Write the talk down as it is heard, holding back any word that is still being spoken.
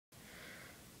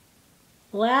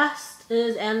Last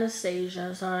is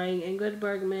Anastasia, starring Ingrid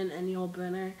Bergman and Yul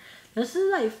Brynner. This is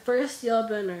my first Yul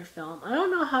Brynner film. I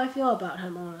don't know how I feel about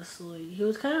him, honestly. He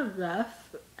was kind of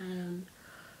rough, and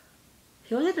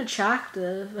he wasn't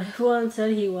attractive. Everyone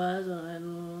said he was, but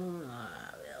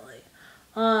not really.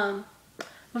 Um,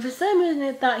 but for some reason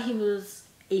I thought he was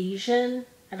Asian.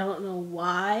 I don't know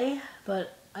why,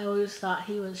 but I always thought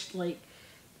he was like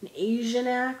an Asian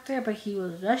actor, but he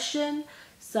was Russian.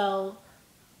 So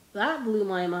that blew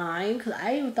my mind because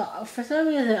I thought for some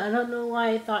reason I don't know why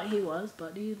I thought he was,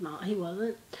 but he's not. He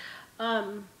wasn't.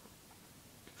 Um,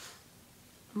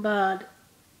 but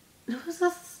it was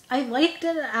just I liked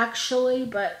it actually,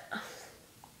 but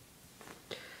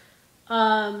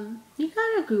he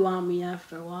kind of grew on me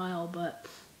after a while. But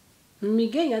in the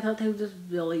beginning, I thought he was just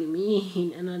really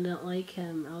mean, and I didn't like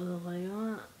him. I was like,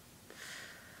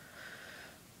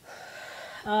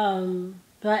 oh.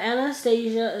 But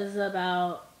Anastasia is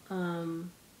about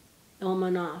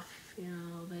Ilmanov. You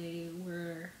know, they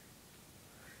were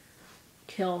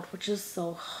killed, which is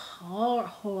so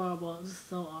horrible. It's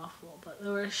so awful. But they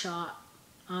were shot,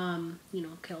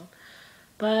 killed.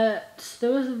 But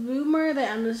there was a rumor that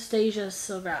Anastasia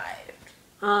survived.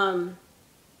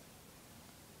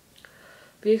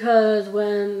 Because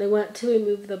when they went to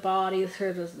remove the bodies,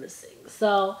 hers was missing.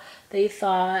 So they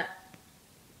thought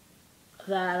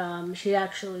that she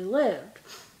actually lived.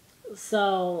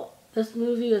 So this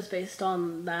movie was based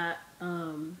on that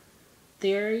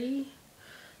theory.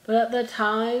 But at the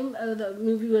time the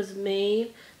movie was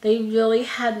made, they really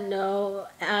had no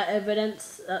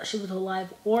evidence that she was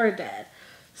alive or dead.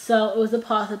 So it was a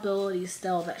possibility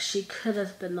still that she could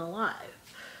have been alive.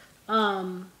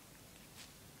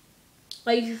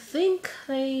 I think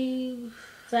they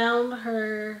found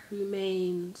her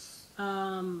remains.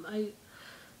 I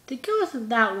think it wasn't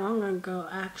that long ago,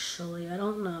 actually. I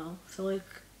don't know. I feel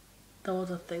like that was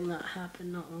a thing that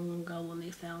happened not long ago when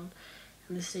they found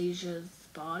Anastasia's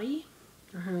body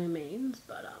or her remains.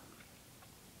 But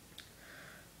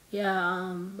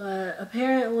but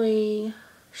apparently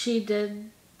she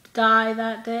did die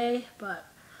that day. But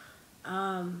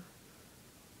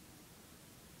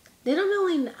they don't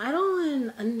really. I don't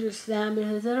really understand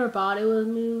because they said her body was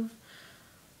moved,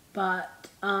 but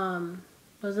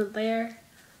wasn't there.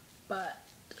 But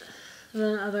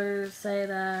then others say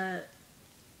that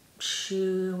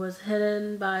she was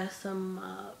hidden by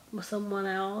someone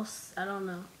else. I don't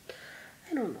know.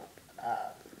 I don't know.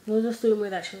 It was just rumor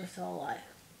that she was still alive.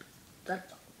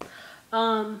 That's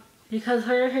all. Because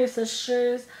her and her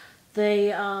sisters,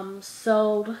 they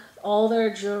sewed all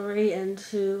their jewelry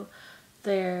into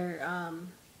their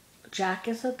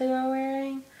jackets that they were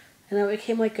wearing, and it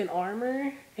became like an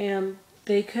armor, and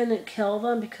they couldn't kill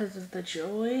them because of the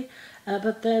jewelry,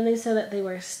 but then they said that they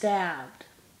were stabbed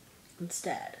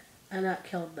instead, and that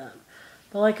killed them.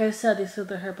 But like I said, they said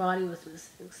that her body was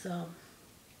missing, so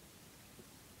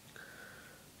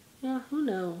yeah, who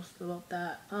knows about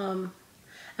that. And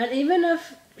even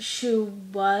if she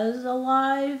was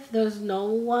alive, there's no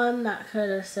one that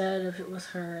could have said if it was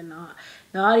her or not.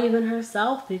 Not even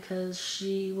herself, because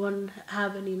she wouldn't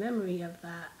have any memory of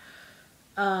that.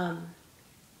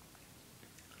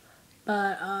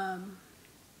 But I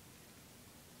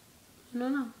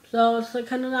don't know. So it's like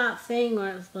kind of that thing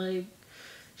where it's like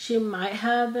she might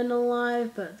have been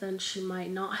alive, but then she might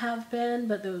not have been.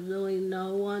 But there was really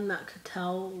no one that could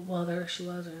tell whether she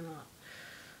was or not.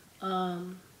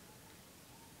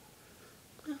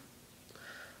 Yeah.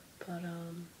 But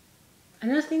I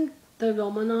just think the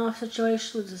Romanov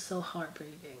situation was just so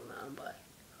heartbreaking, man. But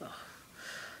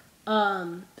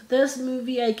this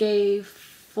movie I gave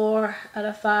 4 out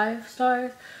of 5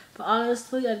 stars. But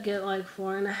honestly, I'd get like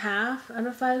 4.5 out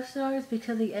of 5 stars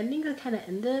because the ending kind of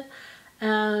ended,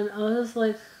 and I was just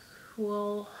like,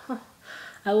 well,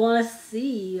 I want to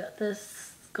see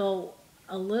this go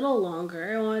a little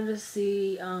longer. I wanted to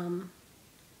see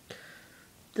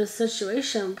the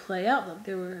situation play out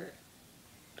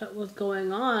that was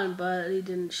going on, but he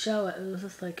didn't show it. It was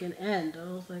just like an end. I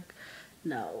was like,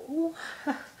 no,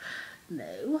 no,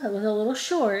 it was a little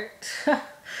short,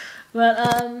 but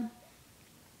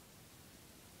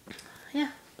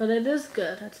yeah, but it is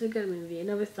good. That's a good movie. I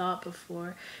never thought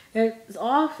before. It's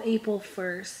off April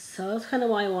 1st, so that's kind of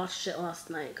why I watched it last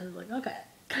night. Because, like, okay.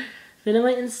 It's been in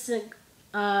my instant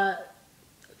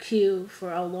queue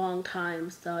for a long time,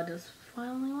 so I just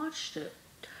finally watched it.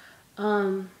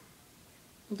 It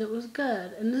was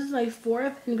good. And this is my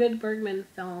 4th Ingrid Bergman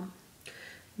film.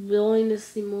 Willing to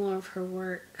see more of her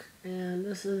work. And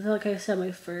this is, like I said,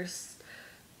 my first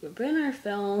Brenner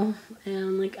film,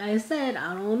 and like I said,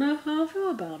 I don't know how I feel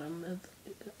about him,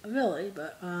 really,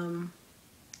 but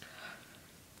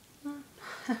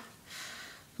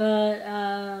But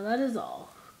that is all.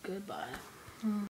 Goodbye.